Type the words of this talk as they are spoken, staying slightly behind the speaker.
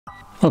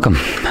Welcome.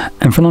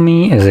 In front of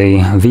me is a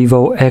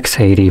VIVO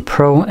X80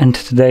 Pro, and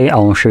today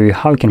I'll show you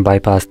how you can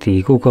bypass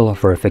the Google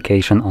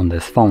verification on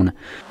this phone.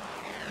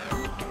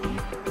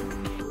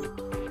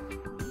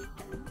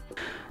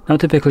 Now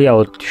typically I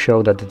would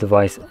show that the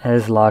device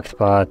is locked,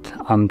 but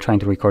I'm trying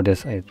to record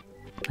this I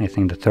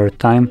think the third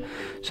time,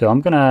 so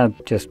I'm gonna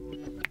just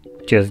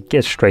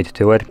get straight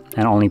to it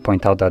and only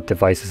point out that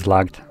device is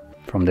locked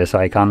from this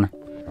icon,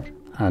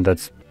 and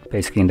that's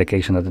basically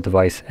indication that the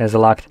device is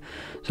locked.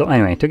 So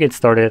anyway, to get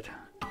started,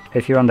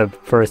 if you're on the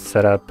first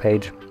setup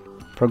page,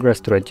 progress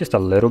through it just a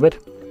little bit.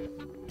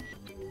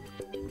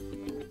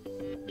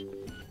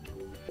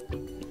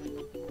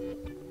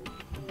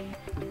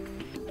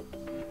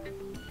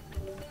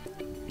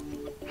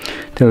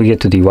 Till you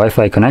get to the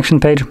Wi-Fi connection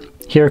page.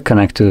 Here,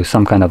 connect to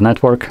some kind of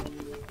network.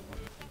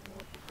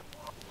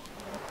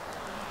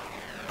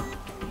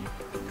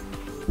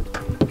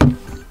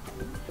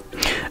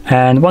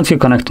 And once you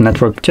connect to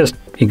network, just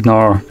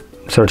ignore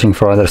searching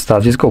for other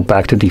stuff, just go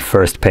back to the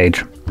first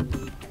page.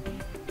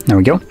 There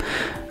we go.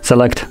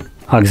 Select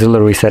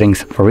auxiliary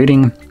settings for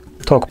reading,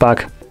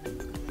 talkback,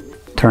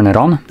 turn it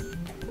on.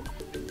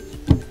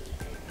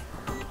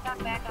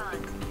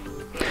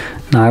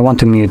 Now I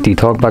want to mute the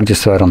talkback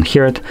just so I don't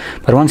hear it,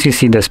 but once you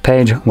see this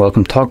page,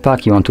 welcome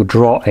talkback, you want to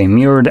draw a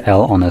mirrored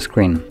L on the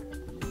screen,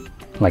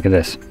 like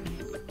this.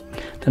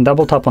 Then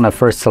double tap on the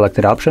first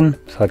selected option,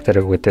 selected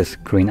it with this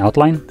green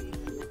outline.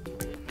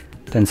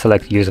 Then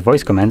select use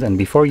voice commands, and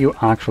before you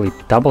actually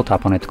double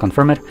tap on it to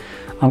confirm it,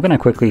 I'm gonna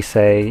quickly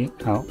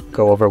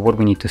go over what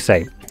we need to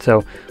say.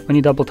 So when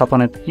you double tap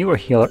on it, you will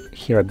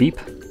hear a beep,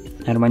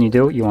 and when you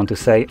do, you want to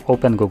say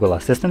open Google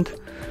Assistant.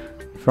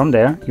 From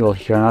there, you will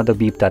hear another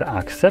beep that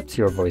accepts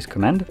your voice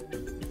command.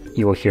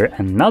 You will hear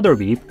another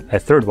beep, a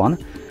third one,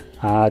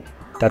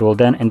 that will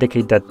then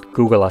indicate that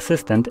Google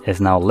Assistant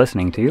is now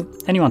listening to you,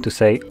 and you want to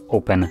say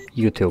open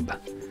YouTube.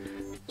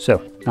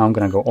 So now I'm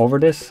gonna go over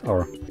this,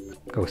 or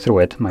go through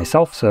it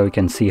myself so you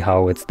can see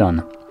how it's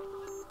done.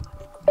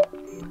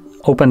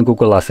 Open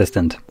Google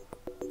Assistant.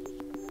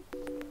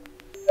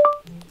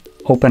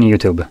 Open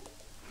YouTube.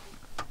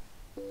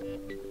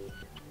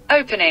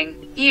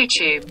 Opening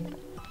YouTube.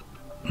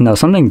 Now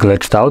something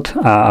glitched out.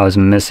 I was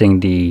missing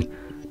the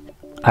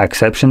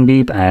exception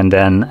beep and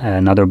then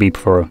another beep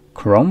for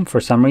Chrome for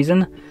some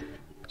reason.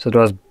 So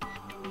there was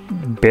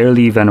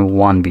barely even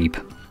one beep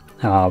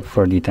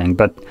for the thing,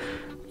 but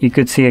you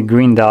could see a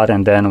green dot,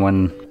 and then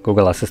when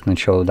Google Assistant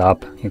showed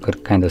up, you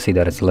could kind of see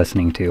that it's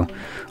listening to you.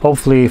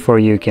 Hopefully for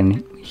you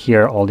can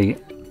hear all the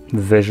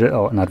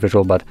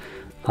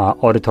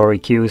auditory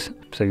cues,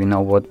 so you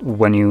know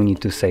when you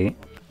need to say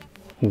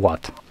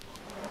what.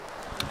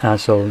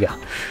 So yeah.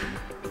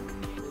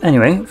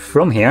 Anyway,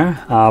 from here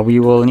we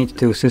will need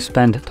to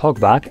suspend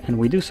talkback, and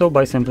we do so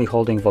by simply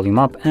holding volume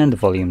up and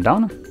volume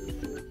down.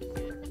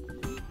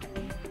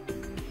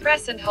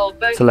 Press and hold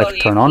both select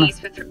turn on, keys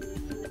for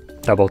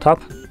double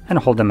tap, and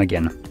hold them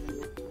again.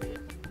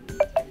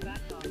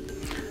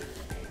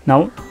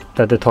 Now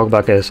that the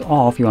talkback is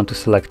off, you want to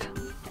select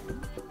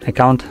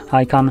account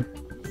icon,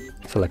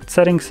 select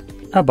settings,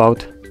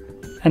 about,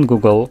 and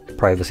Google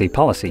privacy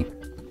policy.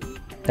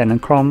 Then in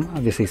Chrome,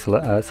 obviously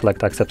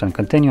select accept and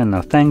continue and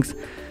no thanks,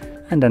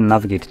 and then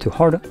navigate to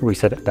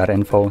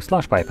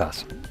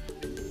HardReset.Info/bypass.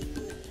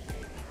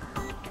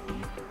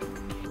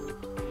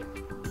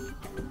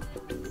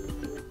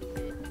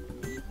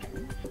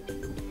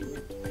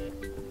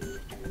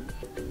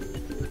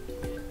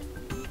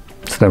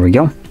 So there we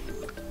go.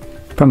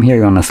 From here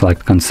you want to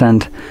select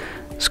consent,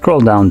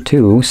 scroll down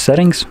to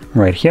settings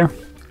right here,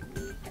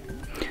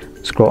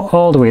 scroll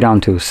all the way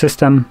down to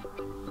system,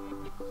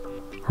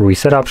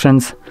 reset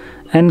options,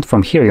 and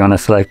from here you want to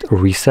select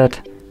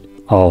reset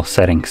all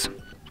settings.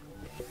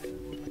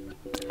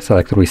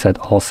 Select reset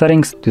all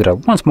settings, do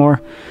that once more.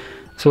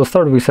 So we'll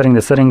start resetting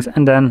the settings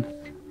and then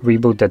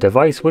reboot the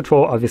device, which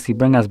will obviously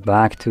bring us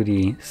back to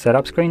the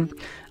setup screen,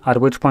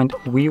 at which point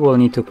we will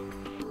need to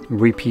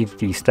repeat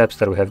the steps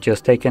that we have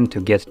just taken to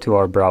get to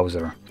our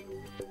browser.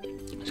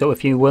 So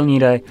if you will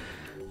need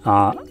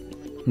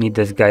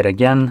this guide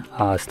again,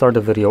 start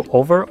the video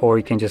over, or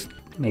you can just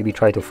maybe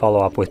try to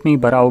follow up with me,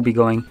 but I will be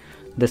going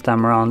this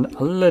time around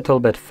a little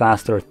bit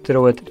faster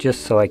through it,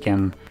 just so I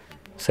can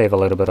save a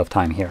little bit of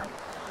time here.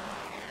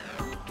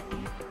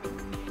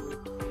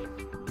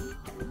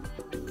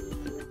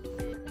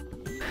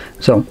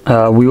 So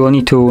we will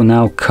need to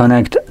now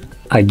connect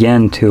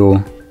again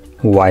to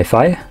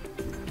Wi-Fi,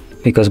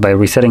 because by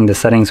resetting the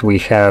settings we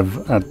have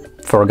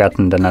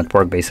forgotten the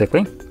network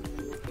basically.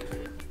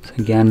 So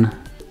again,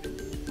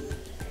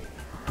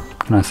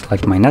 I'm gonna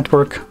select my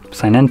network,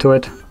 sign into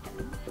it.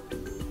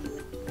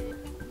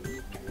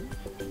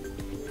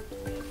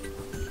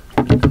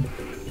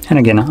 And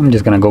again, I'm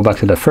just gonna go back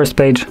to the first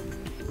page.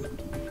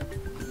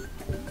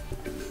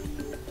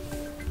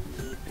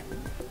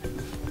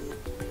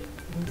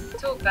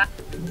 talkback.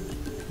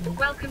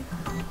 Welcome.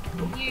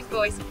 Use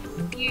voice.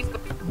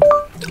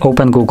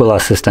 Open Google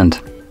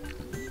Assistant.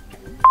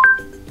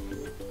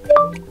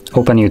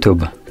 Open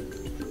YouTube.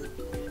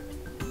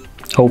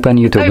 Open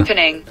YouTube.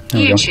 Opening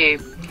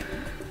YouTube.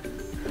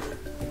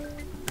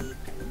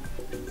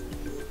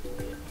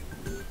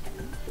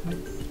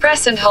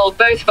 Press and hold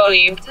both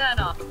volume. Turn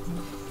on.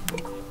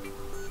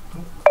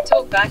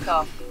 Talkback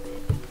off.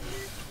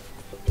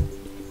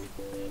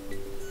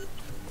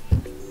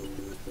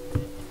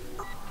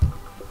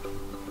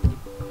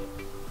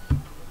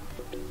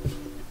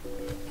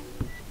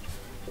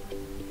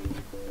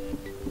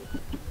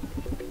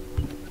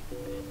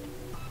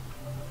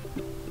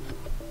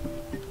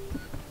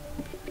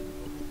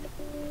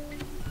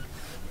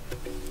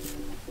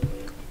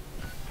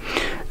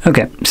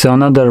 Okay, so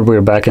now that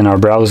we're back in our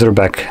browser,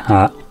 back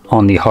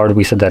on the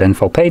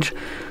HardReset.Info page,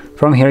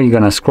 from here you're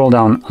going to scroll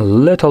down a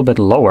little bit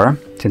lower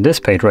to this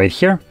page right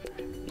here,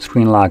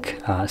 screen lock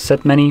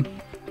set menu,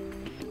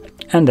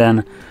 and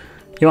then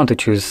you want to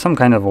choose some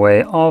kind of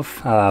way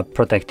of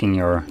protecting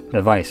your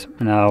device.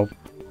 Now,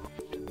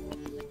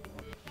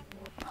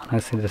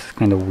 honestly, this is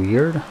kind of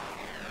weird.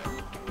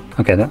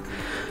 Okay,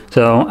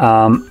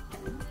 so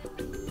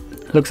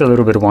looks a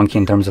little bit wonky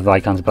in terms of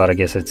icons, but I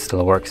guess it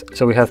still works.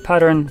 So we have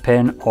pattern,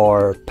 pin,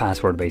 or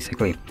password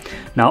basically.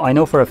 Now I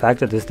know for a fact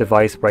that this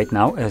device right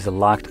now is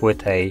locked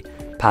with a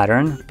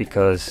pattern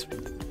because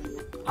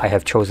I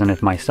have chosen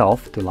it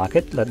myself to lock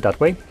it that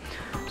way.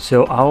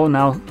 So I will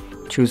now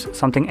choose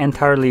something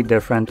entirely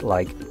different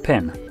like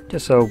pin,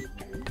 just so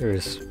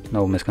there's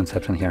no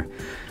misconception here.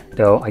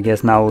 Though I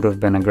guess now would have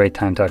been a great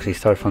time to actually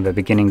start from the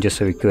beginning just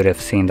so we could have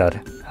seen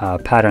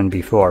that pattern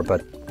before,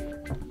 but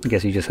I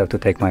guess you just have to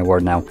take my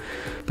word now.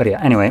 But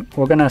yeah, anyway,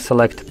 we're gonna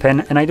select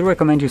pin, and I do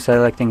recommend you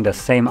selecting the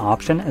same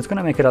option. It's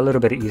gonna make it a little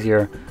bit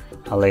easier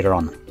later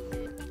on.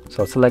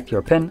 So select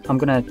your pin. I'm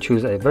gonna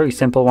choose a very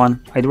simple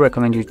one. I do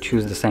recommend you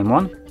choose the same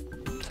one.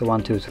 So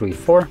 1, 2, 3,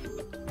 4.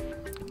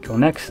 Go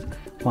next.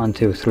 1,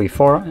 2, 3,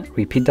 4.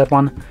 Repeat that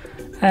one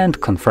and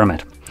confirm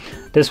it.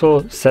 This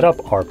will set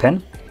up our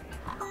pin.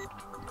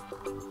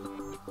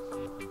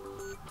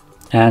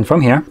 And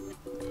from here,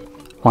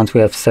 once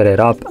we have set it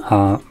up,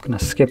 I'm gonna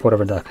skip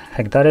whatever the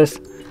heck that is.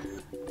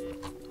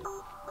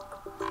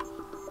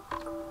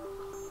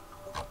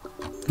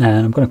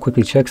 And I'm gonna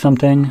quickly check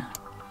something.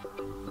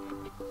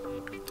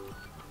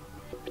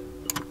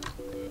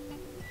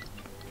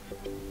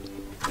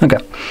 Okay,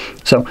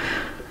 so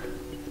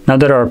now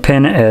that our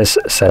pin is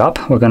set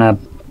up, we're gonna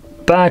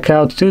back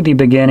out to the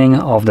beginning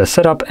of the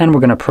setup and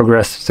we're gonna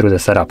progress through the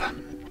setup.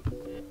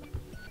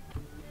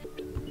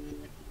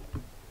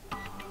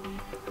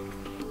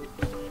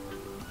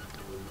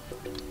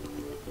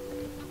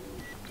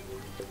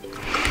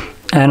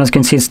 And as you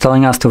can see, it's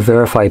telling us to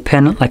verify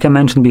pin. Like I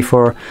mentioned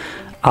before,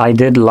 I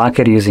did lock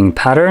it using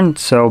pattern.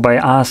 So by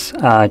us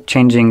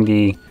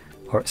changing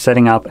or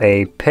setting up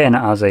a pin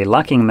as a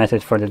locking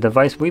method for the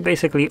device, we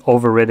basically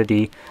overrid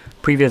the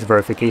previous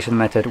verification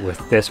method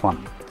with this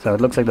one. So it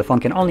looks like the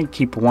phone can only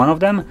keep one of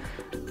them,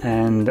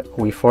 and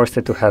we forced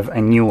it to have a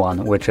new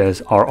one, which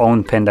is our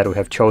own pin that we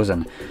have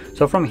chosen.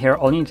 So from here,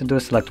 all you need to do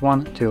is select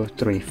 1, 2,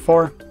 3,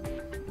 4,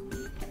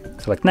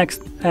 select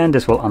next, and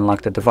this will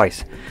unlock the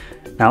device.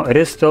 Now it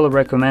is still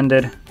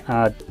recommended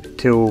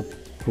to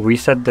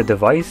reset the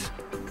device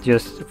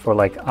just for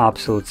like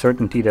absolute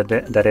certainty that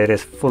it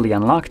is fully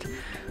unlocked,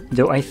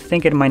 though I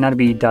think it might not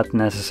be that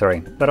necessary,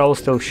 but I'll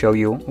still show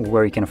you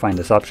where you can find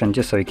this option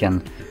just so you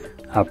can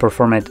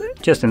perform it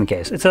just in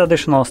case. It's an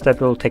additional step.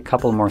 It will take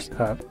couple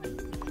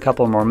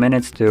more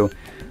minutes to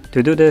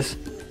do this,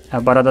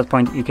 but at that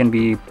point you can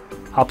be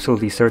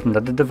absolutely certain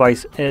that the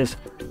device is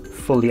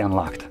fully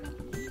unlocked.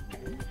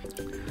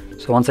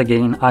 So once I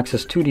gain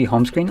access to the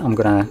home screen, I'm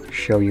gonna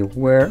show you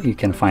where you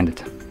can find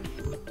it.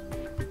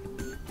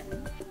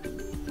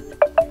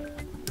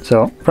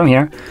 So from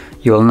here,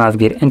 you will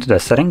navigate into the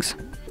settings,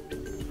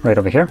 right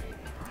over here.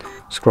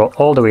 Scroll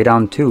all the way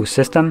down to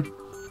System,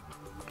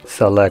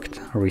 select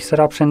Reset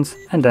Options,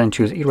 and then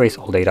choose Erase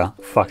All Data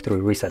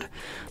Factory Reset.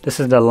 This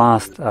is the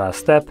last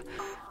step.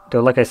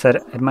 Though, like I said,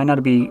 it might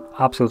not be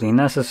absolutely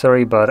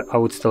necessary, but I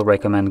would still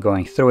recommend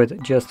going through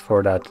it just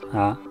for that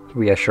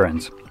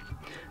reassurance.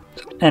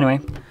 So anyway,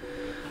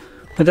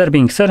 with that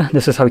being said,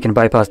 this is how you can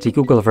bypass the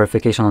Google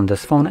verification on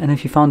this phone, and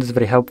if you found this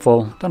very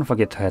helpful, don't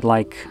forget to hit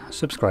like,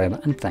 subscribe,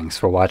 and thanks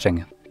for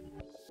watching.